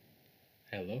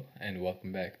Hello, and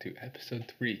welcome back to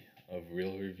episode 3 of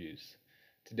Real Reviews.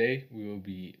 Today, we will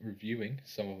be reviewing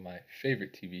some of my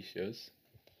favorite TV shows.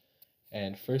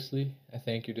 And firstly, a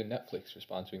thank you to Netflix for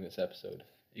sponsoring this episode.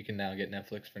 You can now get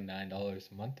Netflix for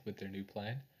 $9 a month with their new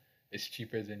plan. It's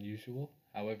cheaper than usual,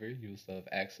 however, you will still have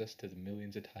access to the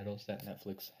millions of titles that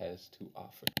Netflix has to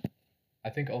offer. I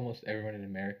think almost everyone in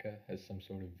America has some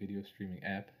sort of video streaming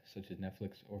app, such as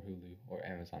Netflix or Hulu or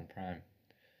Amazon Prime.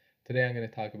 Today I'm going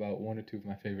to talk about one or two of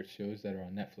my favorite shows that are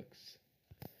on Netflix.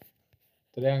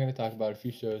 Today I'm going to talk about a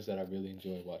few shows that I really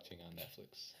enjoy watching on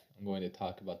Netflix. I'm going to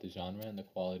talk about the genre and the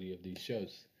quality of these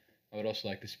shows. I would also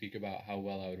like to speak about how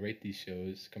well I would rate these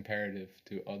shows comparative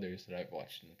to others that I've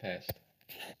watched in the past.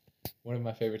 One of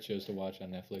my favorite shows to watch on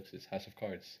Netflix is House of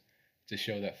Cards. It's a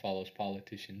show that follows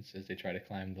politicians as they try to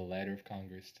climb the ladder of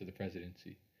Congress to the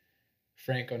presidency.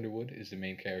 Frank Underwood is the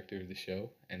main character of the show,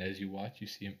 and as you watch, you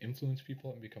see him influence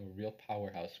people and become a real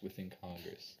powerhouse within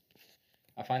Congress.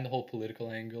 I find the whole political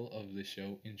angle of the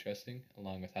show interesting,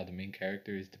 along with how the main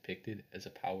character is depicted as a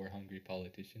power hungry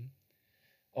politician.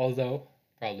 Although,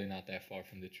 probably not that far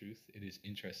from the truth, it is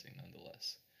interesting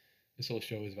nonetheless. This whole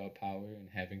show is about power and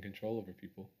having control over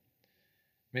people.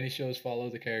 Many shows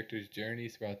follow the character's journey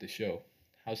throughout the show.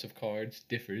 House of Cards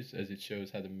differs as it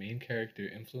shows how the main character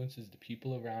influences the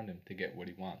people around him to get what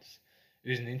he wants.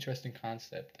 It is an interesting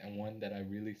concept and one that I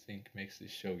really think makes this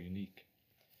show unique.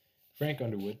 Frank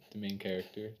Underwood, the main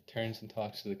character, turns and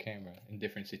talks to the camera in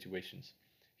different situations.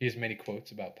 He has many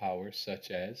quotes about power, such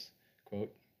as,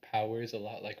 quote, "Power is a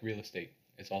lot like real estate.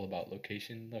 It's all about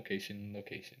location, location,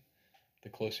 location. The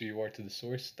closer you are to the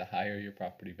source, the higher your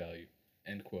property value."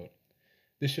 End quote.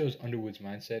 This shows Underwood's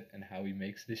mindset and how he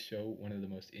makes this show one of the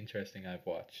most interesting I've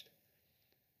watched.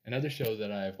 Another show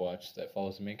that I have watched that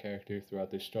follows the main character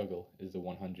throughout their struggle is The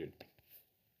 100.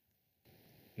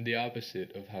 The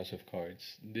opposite of House of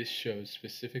Cards, this shows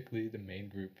specifically the main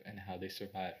group and how they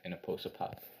survive in a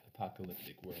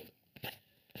post-apocalyptic world.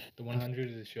 The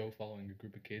 100 is a show following a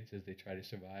group of kids as they try to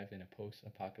survive in a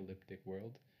post-apocalyptic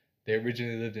world. They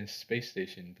originally lived in a space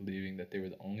station, believing that they were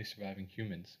the only surviving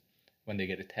humans, when they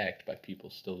get attacked by people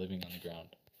still living on the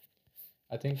ground.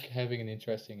 I think having an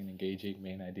interesting and engaging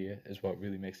main idea is what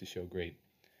really makes the show great.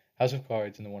 House of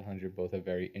Cards and The 100 both have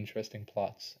very interesting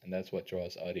plots, and that's what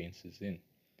draws audiences in.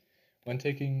 When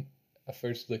taking a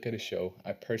first look at a show,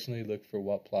 I personally look for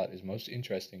what plot is most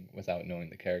interesting without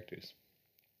knowing the characters.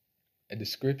 A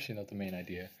description of the main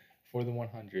idea for The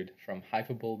 100 from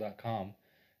hypeable.com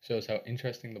shows how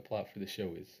interesting the plot for the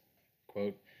show is.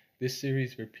 Quote, "This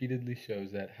series repeatedly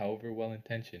shows that, however well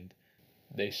intentioned,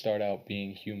 they start out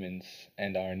being humans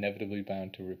and are inevitably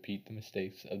bound to repeat the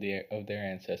mistakes of their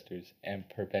ancestors and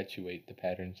perpetuate the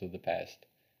patterns of the past."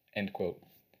 End quote.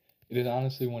 It is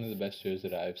honestly one of the best shows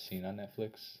that I have seen on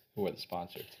Netflix, who are the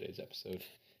sponsor of today's episode,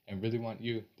 and really want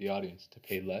you, the audience, to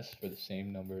pay less for the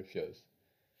same number of shows.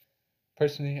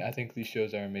 Personally, I think these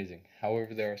shows are amazing.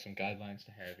 However, there are some guidelines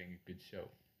to having a good show.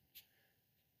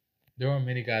 There are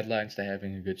many guidelines to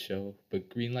having a good show, but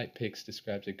Greenlight Picks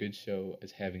describes a good show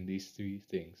as having these three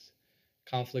things: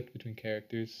 conflict between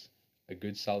characters, a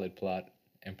good solid plot,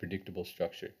 and predictable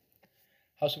structure.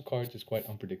 House of Cards is quite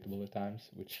unpredictable at times,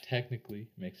 which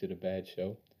technically makes it a bad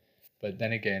show, but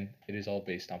then again, it is all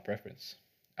based on preference.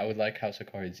 I would like House of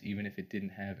Cards even if it didn't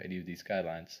have any of these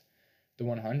guidelines. The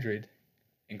 100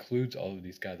 includes all of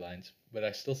these guidelines, but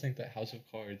I still think that House of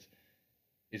Cards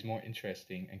is more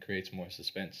interesting and creates more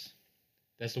suspense.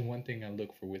 That's the one thing I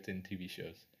look for within TV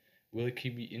shows. Will it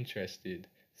keep me interested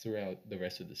throughout the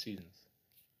rest of the seasons?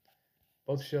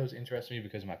 Both shows interest me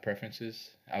because of my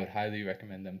preferences. I would highly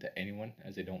recommend them to anyone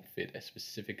as they don't fit a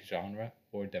specific genre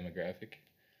or demographic.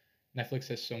 Netflix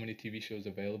has so many TV shows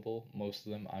available, most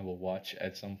of them I will watch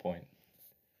at some point.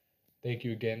 Thank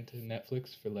you again to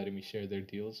Netflix for letting me share their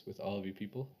deals with all of you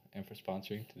people and for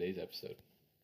sponsoring today's episode.